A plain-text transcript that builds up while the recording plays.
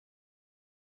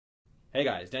Hey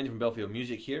guys, Danny from Belfield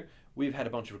Music here. We've had a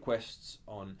bunch of requests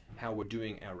on how we're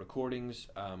doing our recordings.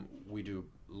 We do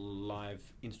live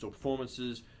in-store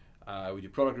performances, we do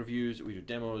product reviews, we do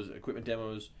demos, equipment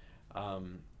demos,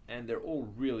 and they're all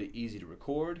really easy to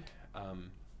record.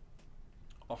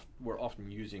 We're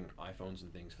often using iPhones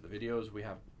and things for the videos. We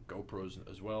have GoPros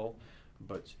as well,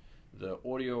 but the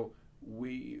audio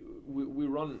we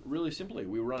run really simply.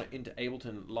 We run it into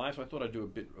Ableton Live, so I thought I'd do a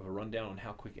bit of a rundown on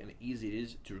how quick and easy it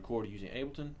is to record using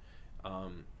Ableton.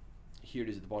 Here it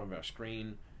is at the bottom of our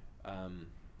screen. Ableton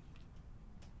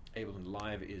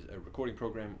Live is a recording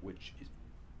program which is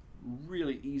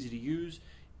really easy to use.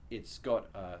 It's got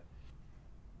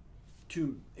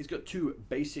two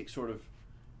basic sort of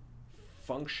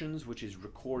functions, which is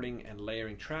recording and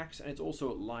layering tracks, and it's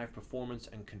also live performance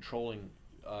and controlling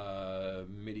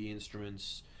MIDI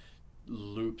instruments,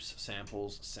 loops,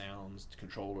 samples, sounds,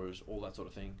 controllers, all that sort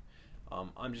of thing.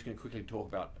 I'm just going to quickly talk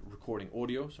about recording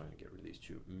audio, so I'm going to get rid of these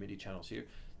two MIDI channels here.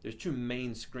 There's two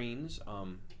main screens.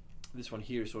 This one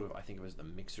here is sort of, I think of as the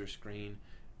mixer screen.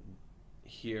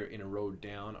 Here in a row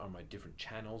down are my different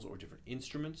channels or different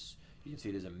instruments. You can see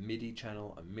there's a MIDI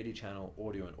channel,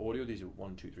 audio, and audio. These are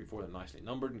 1, 2, 3, 4. They're nicely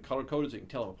numbered and color coded so you can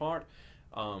tell them apart.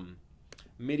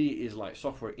 MIDI is like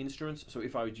software instruments, so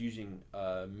if I was using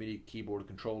a MIDI keyboard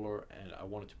controller and I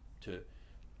wanted to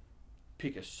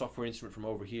pick a software instrument from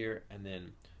over here and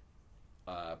then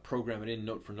program it in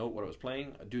note for note what I was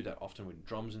playing, I do that often with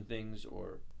drums and things,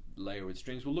 or layer with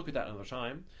strings. We'll look at that another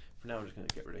time. For now I'm just going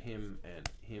to get rid of him and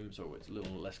him so it's a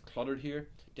little less cluttered here.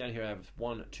 Down here I have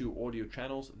 1, 2 audio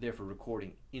channels. They're for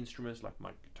recording instruments like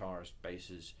my guitars,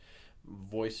 basses,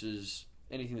 voices,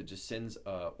 anything that just sends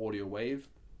an audio wave.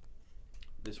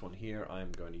 This one here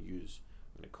I'm going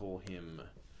to call him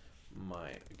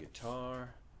my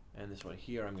guitar, and this one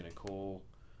here I'm going to call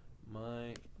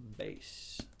my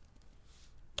bass.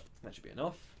 That should be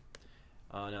enough.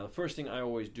 Now the first thing I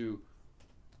always do,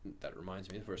 that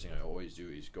reminds me, the first thing I always do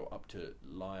is go up to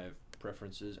live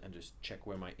preferences and just check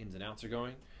where my ins and outs are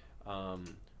going.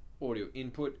 Audio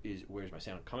input is where's my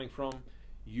sound coming from.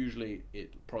 Usually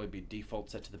it'll probably be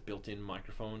default set to the built-in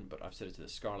microphone, but I've set it to the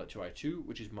Scarlett 2i2,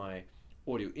 which is my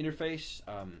audio interface.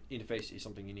 Interface is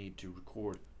something you need to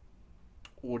record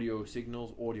audio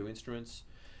signals, audio instruments.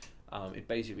 It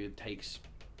basically takes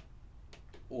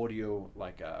audio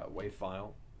like a wave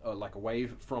file, like a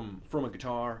wave from a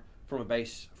guitar, from a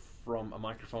bass, from a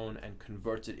microphone, and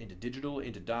converts it into digital,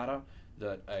 into data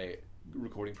that a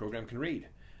recording program can read.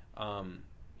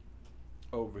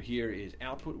 Over here is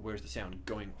output. Where's the sound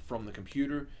going from the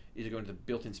computer? Is it going to the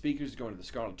built-in speakers? Is it going to the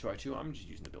Scarlett 2i2? I'm just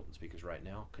using the built-in speakers right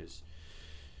now because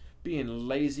being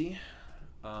lazy.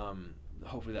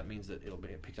 Hopefully that means that it'll be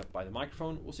picked up by the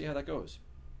microphone. We'll see how that goes.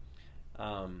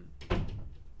 Now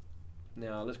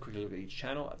let's quickly look at each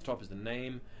channel. At the top is the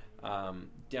name.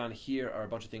 Down here are a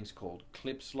bunch of things called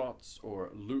clip slots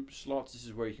or loop slots. This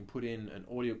is where you can put in an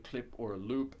audio clip or a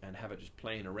loop and have it just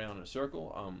playing around in a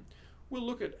circle. We'll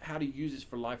look at how to use this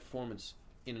for live performance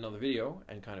in another video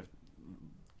and kind of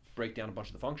break down a bunch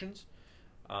of the functions.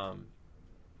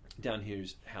 Down here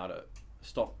is how to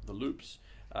stop the loops.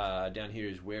 Down here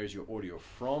is where is your audio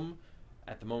from.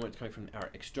 At the moment it's coming from our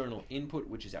external input,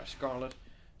 which is our Scarlett.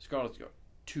 Scarlett's got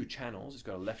 2 channels. It's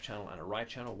got a left channel and a right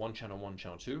channel. 1 channel 1,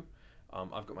 channel 2.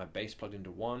 I've got my bass plugged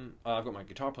into 1. I've got my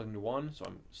guitar plugged into 1, so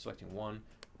I'm selecting 1.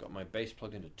 I've got my bass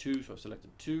plugged into 2, so I've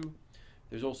selected 2.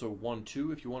 There's also 1,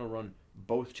 2 if you want to run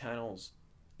both channels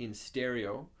in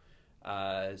stereo.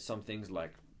 Some things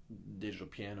like digital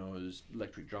pianos,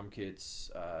 electric drum kits,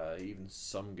 even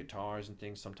some guitars and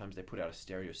things, sometimes they put out a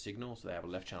stereo signal, so they have a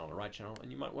left channel and a right channel,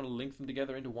 and you might want to link them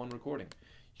together into one recording.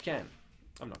 You can.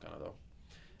 I'm not gonna though.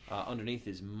 Underneath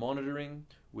is monitoring,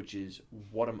 which is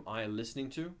what am I listening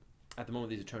to. At the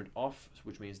moment these are turned off,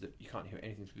 which means that you can't hear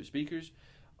anything through the speakers.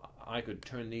 I could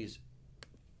turn these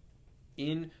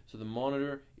in, so the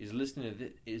monitor is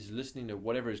listening to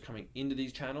whatever is coming into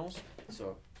these channels.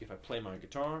 So if I play my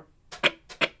guitar,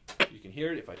 you can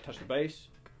hear it. If I touch the bass,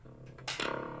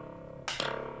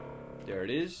 there it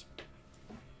is.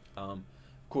 Of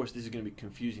course, this is going to be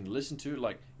confusing to listen to.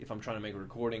 Like if I'm trying to make a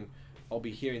recording, I'll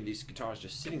be hearing these guitars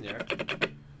just sitting there.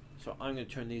 So I'm going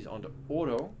to turn these onto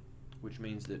auto, which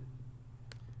means that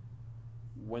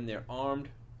when they're armed,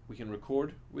 we can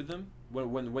record with them.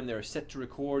 When they're set to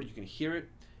record, you can hear it.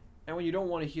 And when you don't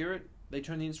want to hear it, they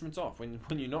turn the instruments off. When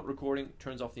you're not recording, it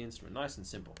turns off the instrument. Nice and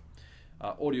simple.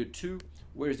 Audio 2,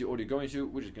 where's the audio going to?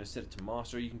 We're just going to set it to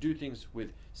master. You can do things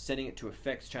with sending it to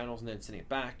effects channels and then sending it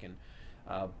back, and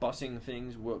busing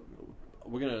things. We're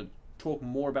going to talk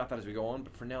more about that as we go on,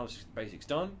 but for now, let's just get the basics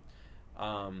done.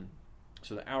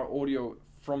 So our audio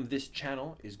from this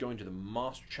channel is going to the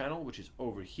master channel, which is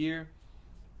over here.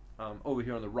 Over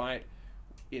here on the right,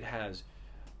 it has,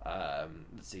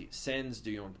 let's see, sends, do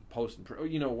you want to post and, oh,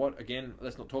 you know what, again,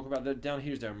 let's not talk about that. Down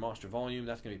here's their master volume.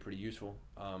 That's going to be pretty useful.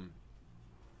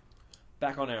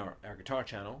 Back on our guitar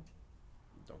channel,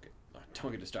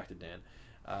 don't get distracted,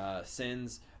 Dan.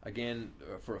 Sends, again,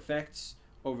 for effects.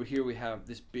 Over here we have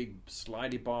this big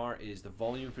slidey bar is the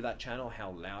volume for that channel.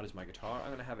 How loud is my guitar? I'm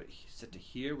going to have it set to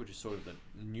here, which is sort of the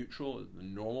neutral, the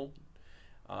normal.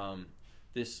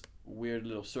 This weird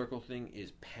little circle thing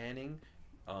is panning.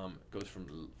 Goes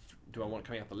from, do I want it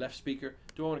coming out the left speaker?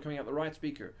 Do I want it coming out the right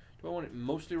speaker? Do I want it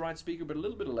mostly right speaker but a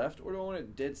little bit of left? Or do I want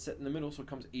it dead set in the middle so it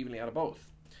comes evenly out of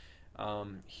both?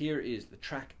 Here is the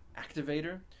track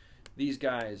activator. These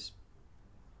guys,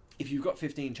 if you've got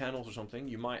 15 channels or something,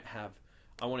 you might have,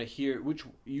 I want to hear which,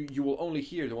 you will only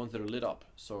hear the ones that are lit up.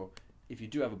 So if you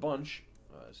do have a bunch,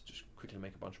 let's just quickly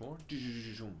make a bunch more.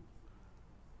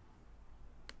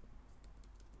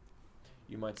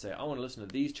 You might say, I want to listen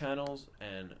to these channels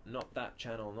and not that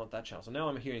channel, not that channel. So now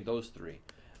I'm hearing those three.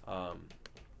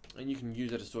 And you can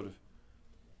use it as sort of,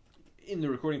 in the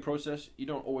recording process, you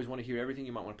don't always want to hear everything.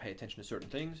 You might want to pay attention to certain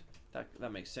things.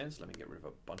 That makes sense. Let me get rid of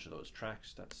a bunch of those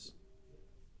tracks. That's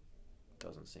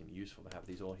doesn't seem useful to have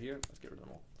these all here. Let's get rid of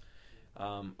them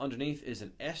all. Underneath is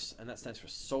an S, and that stands for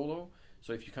solo.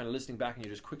 So if you're kind of listening back and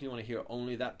you just quickly want to hear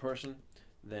only that person,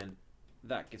 then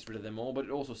that gets rid of them all, but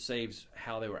it also saves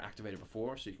how they were activated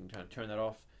before, so you can kind of turn that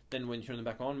off. Then when you turn them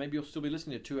back on, maybe you'll still be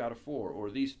listening to 2 out of 4,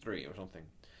 or these 3 or something.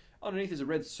 Underneath is a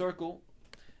red circle,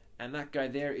 and that guy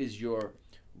there is your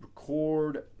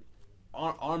record,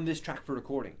 on this track for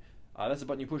recording. That's a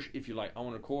button you push if you like, I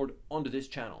want to record onto this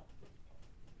channel.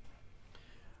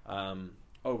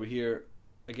 Over here,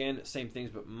 again, same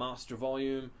things, but master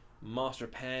volume, master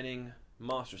panning,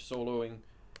 master soloing.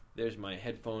 There's my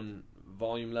headphone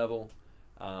volume level.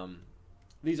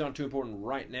 These aren't too important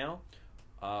right now.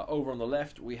 Over on the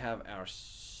left we have our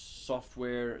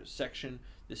software section.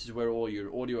 This is where all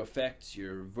your audio effects,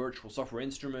 your virtual software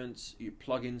instruments, your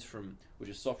plugins from, which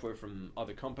is software from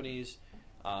other companies,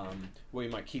 where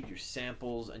you might keep your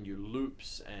samples and your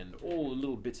loops and all the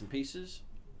little bits and pieces.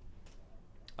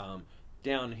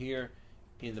 Down here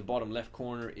in the bottom left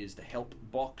corner is the help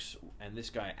box, and this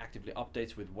guy actively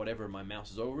updates with whatever my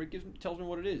mouse is over. It tells me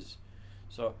what it is.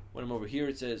 So when I'm over here,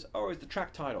 it says, oh, it's the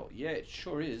track title. Yeah, it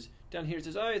sure is. Down here it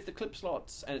says, oh, it's the clip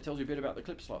slots, and it tells you a bit about the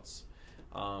clip slots.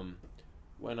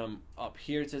 When I'm up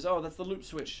here, it says, oh, that's the loop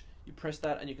switch. You press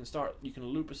that and you can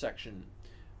loop a section.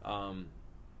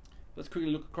 Let's quickly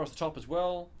look across the top as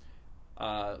well.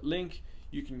 Link,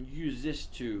 you can use this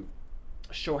to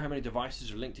show how many devices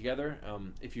are linked together.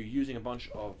 If you're using a bunch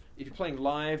of, if you're playing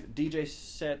live DJ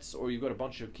sets, or you've got a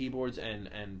bunch of keyboards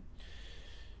and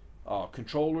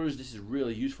controllers, this is a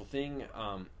really useful thing.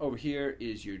 Over here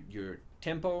is your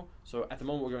tempo. So at the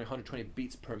moment we're going 120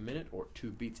 beats per minute, or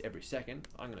 2 beats every second.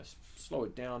 I'm going to slow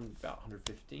it down about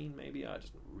 115 maybe. It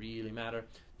doesn't really matter.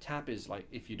 Tap is like,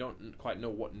 if you don't quite know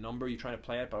what number you're trying to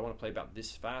play at, but I want to play about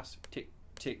this fast. Tick,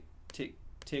 tick, tick,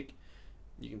 tick.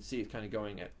 You can see it's kind of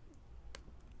going at,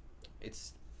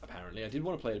 it's apparently, I did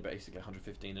want to play it basically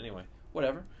 115 anyway.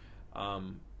 Whatever.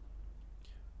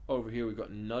 Over here we've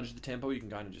got nudge the tempo. You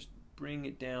can kind of just bring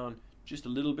it down just a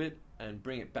little bit and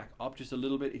bring it back up just a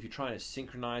little bit. If you're trying to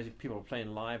synchronize, if people are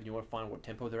playing live and you want to find what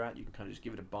tempo they're at, you can kind of just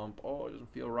give it a bump. Oh, it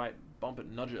doesn't feel right. Bump it,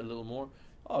 nudge it a little more.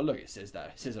 Oh, look, it says that.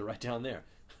 It says it right down there.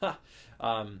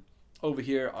 Over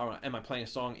here, am I playing a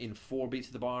song in 4 beats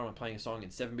of the bar? Am I playing a song in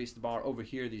 7 beats of the bar? Over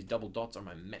here, these double dots are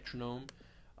my metronome.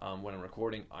 When I'm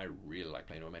recording, I really like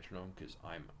playing with a metronome because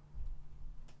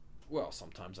well,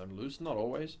 sometimes I'm loose, not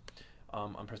always.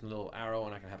 I'm pressing a little arrow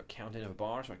and I can have a count in of a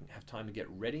bar so I can have time to get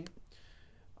ready.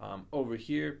 Over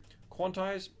here,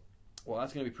 quantize, well,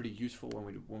 that's going to be pretty useful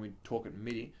when we talk at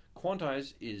MIDI.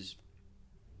 Quantize is,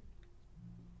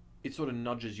 it sort of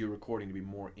nudges your recording to be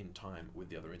more in time with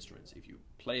the other instruments. If you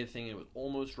play a thing and it was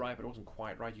almost right but it wasn't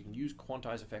quite right, you can use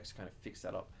quantize effects to kind of fix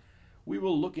that up. We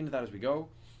will look into that as we go.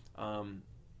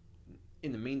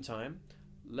 In the meantime,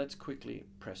 let's quickly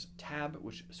press Tab,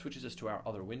 which switches us to our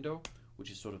other window,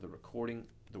 which is sort of the recording,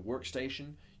 the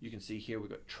workstation. You can see here we've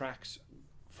got tracks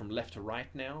from left to right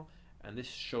now, and this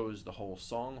shows the whole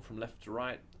song from left to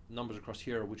right. Numbers across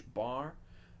here are which bar,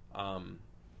 and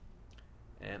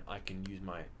I can use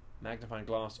my magnifying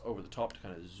glass over the top to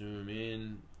kind of zoom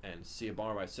in and see a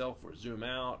bar by itself, or zoom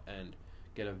out and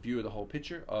get a view of the whole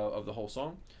picture of the whole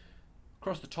song.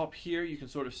 Across the top here you can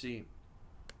sort of see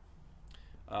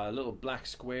a little black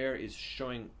square is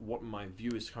showing what my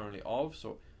view is currently of.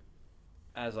 So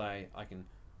as I can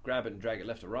grab it and drag it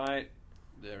left to right,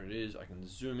 there it is. I can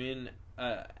zoom in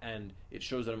and it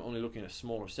shows that I'm only looking at a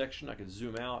smaller section. I could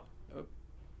zoom out,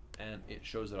 and it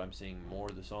shows that I'm seeing more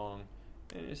of the song.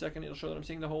 And in a second, it'll show that I'm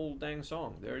seeing the whole dang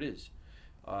song. There it is,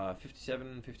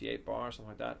 57, 58 bars, something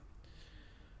like that.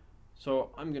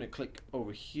 So I'm gonna click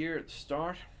over here at the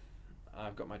start.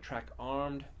 I've got my track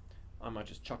armed. I might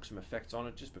just chuck some effects on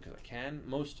it just because I can.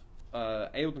 Most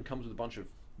Ableton comes with a bunch of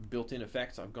built-in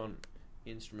effects. I've gone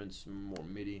instruments, more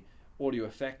MIDI. Audio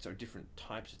effects are different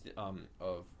types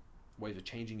of ways of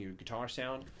changing your guitar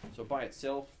sound. So by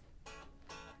itself,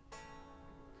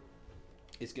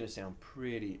 it's going to sound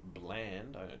pretty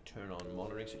bland. I'm going to turn on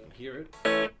monitoring so you can hear it.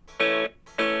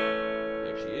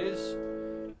 There she is.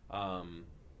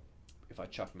 If I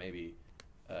chuck maybe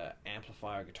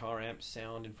amplifier, guitar amp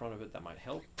sound in front of it, that might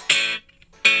help.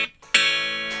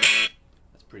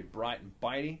 That's pretty bright and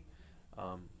bitey.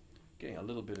 Getting a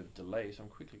little bit of delay, so I'm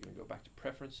quickly going to go back to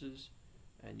preferences.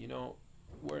 And you know,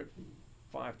 we're at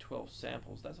 512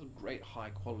 samples. That's a great high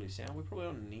quality sound. We probably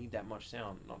don't need that much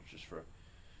sound, not just for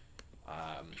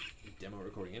demo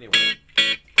recording anyway.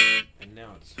 And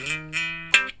now it's,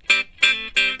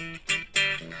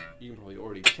 you can probably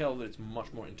already tell that it's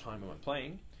much more in time when I'm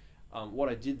playing. What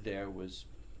I did there was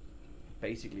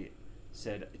basically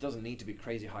said it doesn't need to be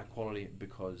crazy high quality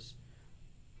because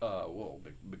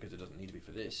because it doesn't need to be for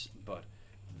this, but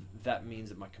that means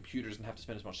that my computer doesn't have to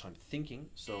spend as much time thinking,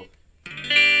 so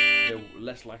there are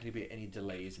less likely to be any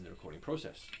delays in the recording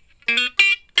process.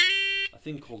 A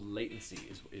thing called latency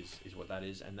is what that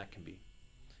is, and that can be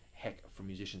heck for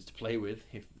musicians to play with.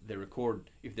 If their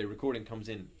recording comes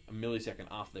in a millisecond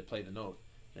after they play the note,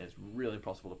 then it's really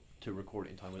impossible to record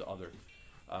in time with other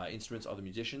instruments, other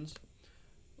musicians.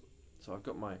 So I've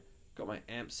got my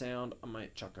amp sound. I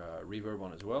might chuck a reverb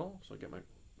on as well. So I get my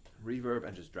reverb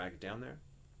and just drag it down there.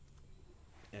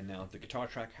 And now the guitar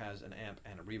track has an amp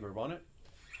and a reverb on it.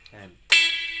 And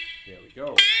there we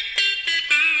go.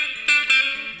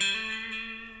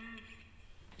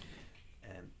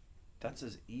 And that's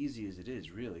as easy as it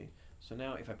is, really. So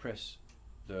now if I press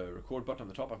the record button on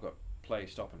the top, I've got play,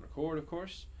 stop, and record, of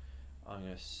course. I'm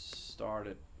going to start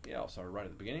it. Yeah, I'll start right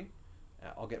at the beginning.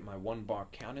 I'll get my 1 bar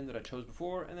count in that I chose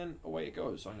before, and then away it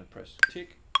goes. So I'm going to press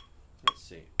tick. Let's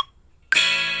see.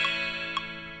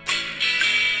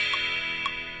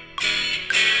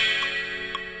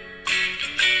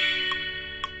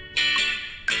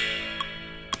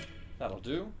 That'll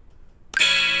do.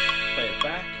 Play it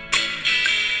back.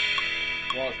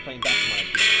 While it's playing back, my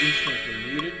instrument's been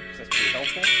muted, because that's pretty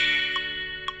helpful.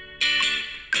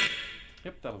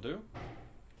 Yep, that'll do.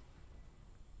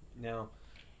 Now,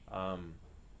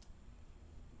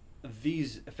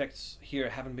 these effects here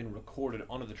haven't been recorded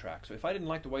onto the track. So if I didn't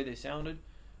like the way they sounded,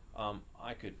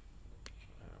 I could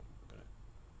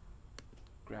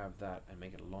grab that and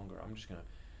make it longer. I'm just gonna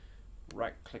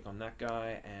right click on that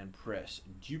guy and press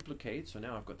duplicate. So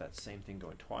now I've got that same thing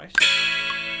going twice.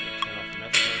 I'm gonna turn off the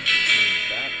metronome, change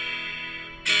that.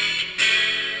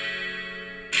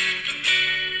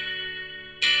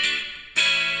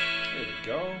 There we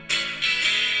go.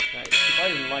 Now, if I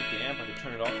didn't like the amp, I could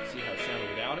turn it off and see how it sounded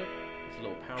without it. There's a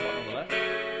little power button on the left.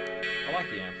 I like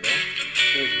the amp though.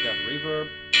 There's without the reverb.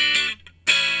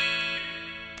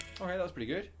 Okay, that was pretty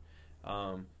good.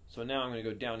 So now I'm going to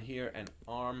go down here and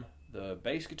arm the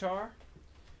bass guitar.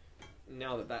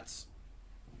 Now that that's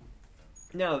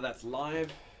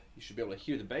live, you should be able to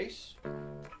hear the bass.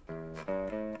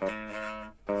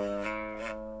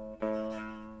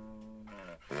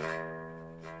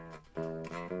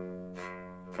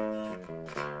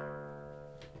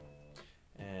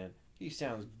 And he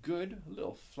sounds good, a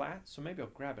little flat, so maybe I'll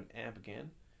grab an amp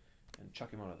again and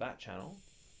chuck him onto that channel.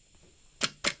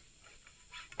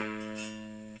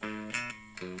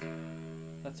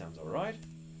 That sounds alright.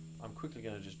 I'm quickly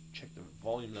going to just check the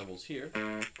volume levels here.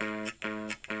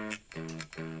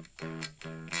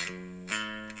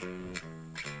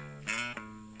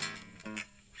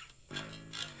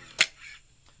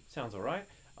 Sounds alright.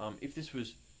 If this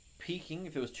was peaking,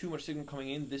 if there was too much signal coming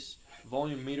in, this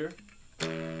volume meter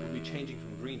will be changing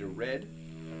from green to red.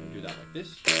 I'm going to do that like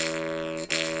this.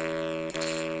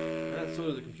 And that's sort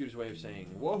of the computer's way of saying,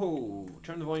 whoa,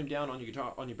 turn the volume down on your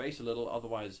guitar, on your bass a little,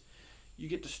 otherwise you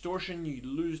get distortion, you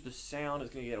lose the sound,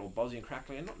 it's going to get all buzzy and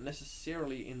crackly, and not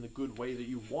necessarily in the good way that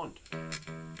you want.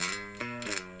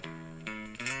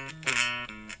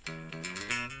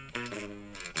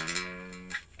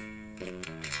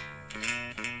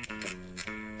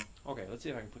 Okay, let's see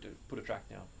if I can put a track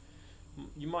down.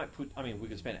 You might put, I mean, we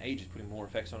could spend ages putting more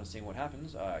effects on and seeing what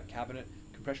happens. Cabinet,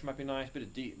 compression might be nice, bit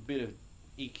of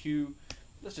EQ.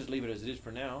 Let's just leave it as it is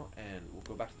for now, and we'll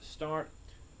go back to the start.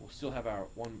 We'll still have our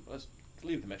one, let's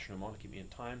leave the metronome on to keep me in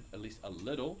time, at least a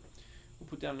little. We'll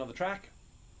put down another track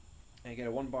and get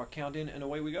a 1 bar count in, and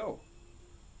away we go.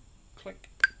 Click.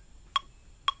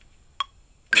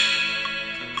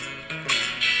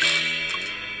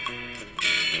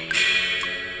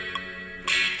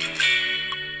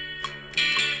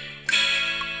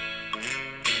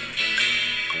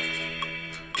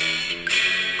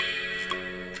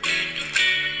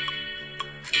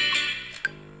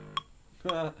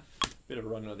 Bit of a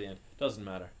run at the end. Doesn't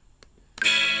matter. Now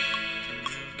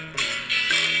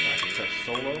I can press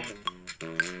solo.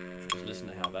 Just listen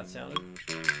to how that sounded.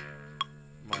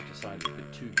 Might decide it's a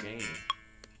bit too gamey.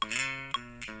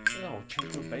 Oh,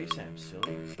 change to a bass amp,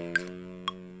 silly.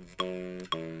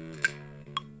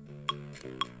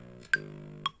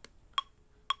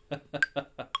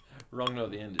 Wrong note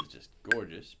at the end is just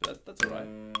gorgeous, but that's alright.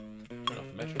 Turn off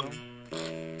the metronome.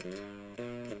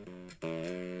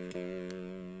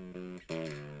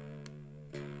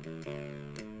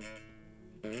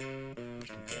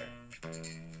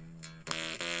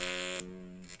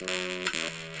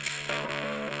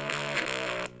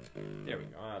 There we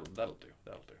go. That'll do.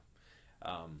 That'll do.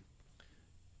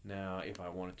 Now, if I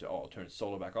wanted to, I'll turn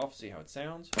solo back off. See how it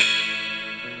sounds.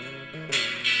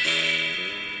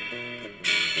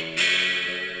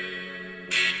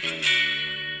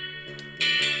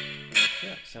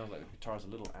 Yeah, sounds like the guitar's a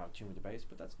little out of tune with the bass,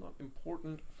 but that's not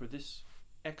important for this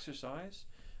exercise.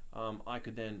 I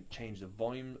could then change the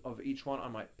volume of each one. I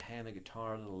might pan the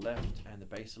guitar a little left and the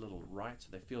bass a little right, so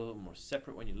they feel a little more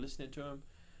separate when you're listening to them.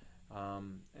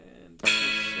 And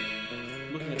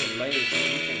looking at the layers,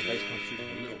 it looks like the bass comes through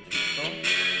a little too strong.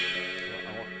 So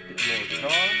I want a bit more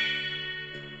guitar.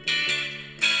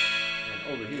 And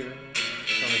over here,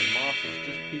 some of the master is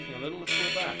just peaking a little. Let's pull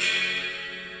it back.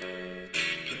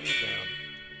 Bring it down.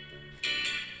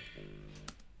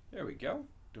 There we go.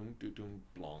 Doom, doom, doom,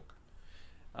 blonk.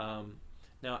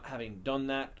 Now, having done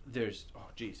that, there's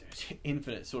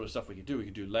infinite sort of stuff we could do. We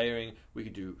could do layering. We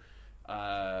could do.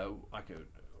 I could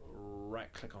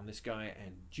right-click on this guy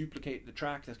and duplicate the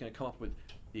track. That's going to come up with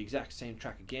the exact same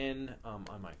track again.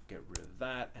 I might get rid of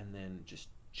that and then just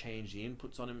change the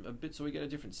inputs on him a bit so we get a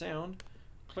different sound.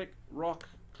 Click rock,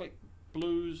 click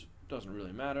blues. Doesn't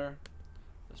really matter.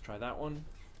 Let's try that one.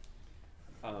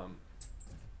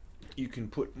 You can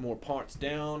put more parts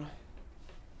down.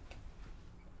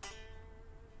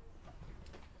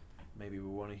 Maybe we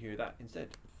want to hear that instead.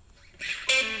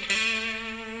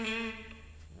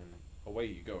 And away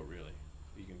you go, really.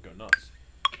 You can go nuts.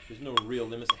 There's no real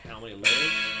limits to how many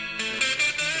layers.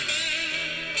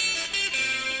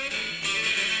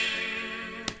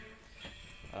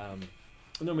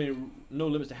 No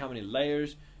limits to how many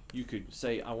layers. You could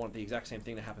say, I want the exact same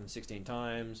thing to happen 16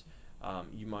 times.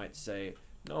 You might say,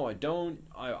 no, I don't.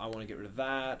 I want to get rid of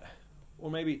that.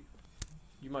 Or maybe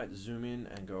you might zoom in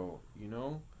and go, you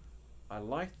know, I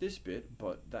like this bit,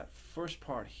 but that first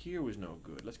part here was no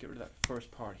good. Let's get rid of that first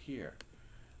part here.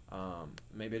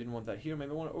 Maybe I didn't want that here.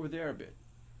 Maybe I want it over there a bit.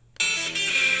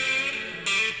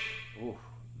 Oh,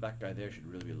 that guy there should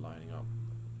really be lining up.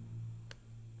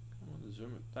 Come on,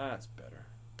 zoom it. That's better.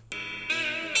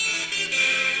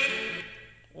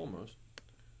 Almost.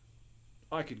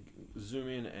 I could zoom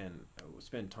in and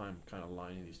spend time kind of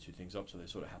lining these two things up so they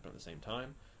sort of happen at the same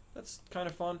time. That's kind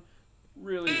of fun.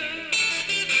 Really.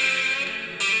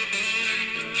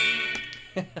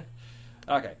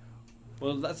 Okay,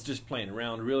 well, that's just playing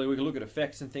around, really. We can look at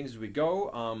effects and things as we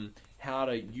go. How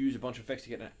to use a bunch of effects to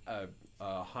get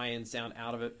a high-end sound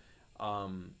out of it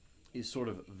is sort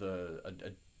of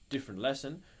a different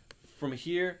lesson. From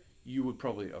here, you would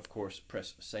probably, of course,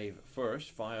 press save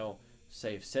first. File,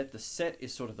 save, set. The set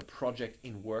is sort of the project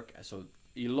in work. So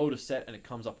you load a set and it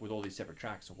comes up with all these separate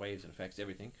tracks and waves and effects,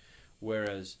 everything.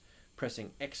 Whereas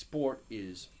pressing export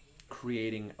is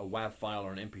creating a WAV file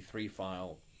or an MP3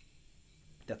 file.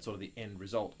 That's sort of the end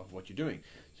result of what you're doing.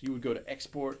 So you would go to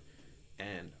export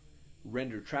and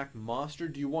render track master.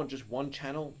 Do you want just one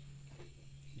channel?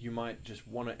 You might just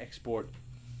want to export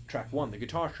track 1, the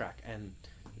guitar track, and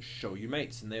show your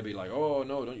mates, and they'll be like, oh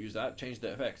no, don't use that, change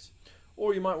the effects.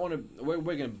 Or you might want to, we're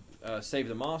going to save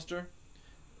the master.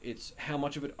 It's how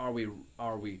much of it are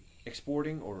we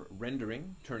exporting or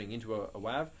rendering, turning into a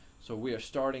WAV. So we are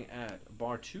starting at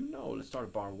bar 2. No, let's start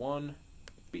at bar 1,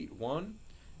 beat 1,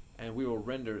 and we will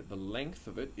render the length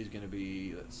of it is going to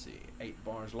be, let's see, 8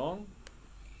 bars long.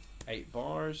 8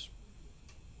 bars.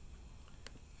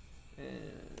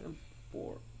 And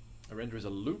 4. A render is a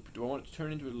loop. Do I want it to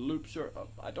turn into a loop? Sure.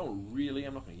 I don't really.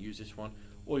 I'm not going to use this one.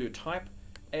 Audio type.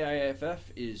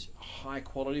 AIFF is high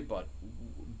quality, but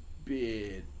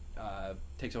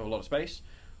takes up a lot of space.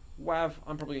 WAV.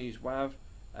 I'm probably going to use WAV.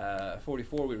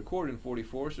 44, we recorded in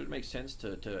 44, so it makes sense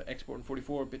to export in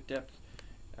 44 bit depth.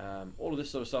 All of this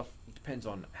sort of stuff depends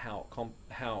on how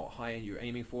high end you're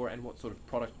aiming for and what sort of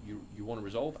product you want to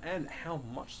resolve and how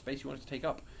much space you want it to take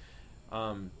up.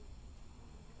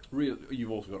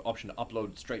 You've also got an option to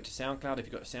upload straight to SoundCloud. If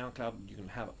you've got SoundCloud, you can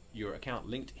have your account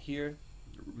linked here.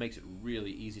 It makes it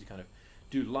really easy to kind of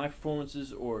do live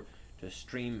performances or to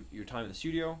stream your time in the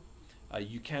studio.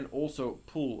 You can also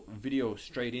pull video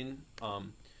straight in.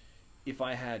 If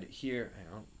I had here, hang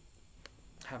on,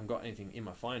 I haven't got anything in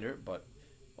my Finder, but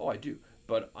I do.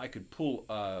 But I could pull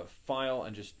a file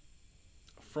and just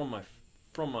from my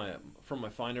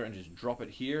Finder and just drop it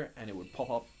here, and it would pop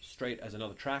up straight as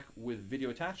another track with video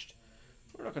attached.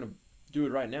 We're not going to do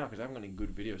it right now because I haven't got any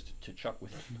good videos to chuck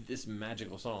with this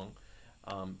magical song.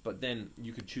 But then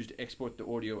you could choose to export the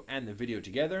audio and the video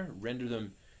together, render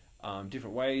them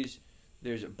different ways.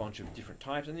 There's a bunch of different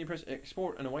types, and then you press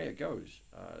export, and away it goes.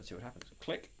 Let's see what happens.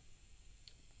 Click.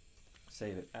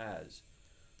 Save it as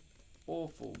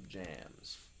Awful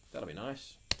Jams. That'll be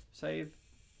nice. Save.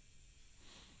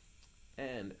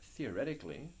 And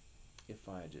theoretically, if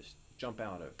I just jump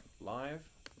out of live,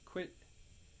 quit,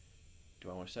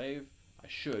 do I want to save? I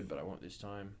should, but I won't this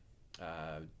time.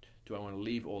 Do I want to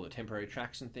leave all the temporary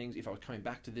tracks and things? If I was coming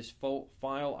back to this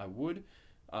file, I would.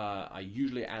 I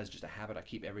usually, as just a habit, I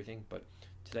keep everything, but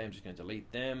today I'm just going to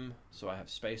delete them so I have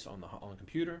space on the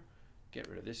computer. Get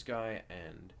rid of this guy,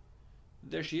 and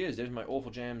there she is. There's my Awful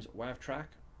Jams WAV track,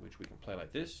 which we can play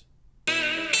like this.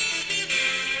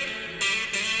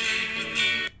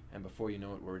 And before you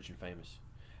know it, we're rich and famous.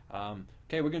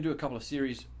 Okay, we're going to do a couple of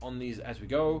series on these as we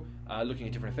go, looking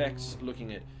at different effects,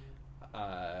 looking at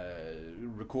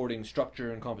recording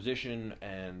structure and composition,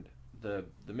 and the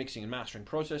mixing and mastering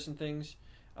process and things.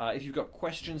 If you've got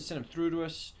questions, send them through to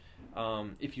us.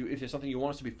 If there's something you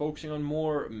want us to be focusing on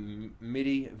more,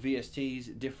 MIDI,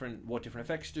 VSTs, what different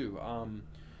effects do,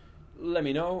 let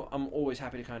me know. I'm always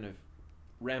happy to kind of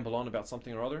ramble on about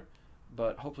something or other,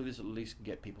 but hopefully this will at least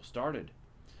get people started.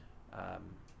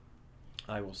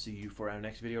 I will see you for our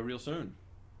next video real soon.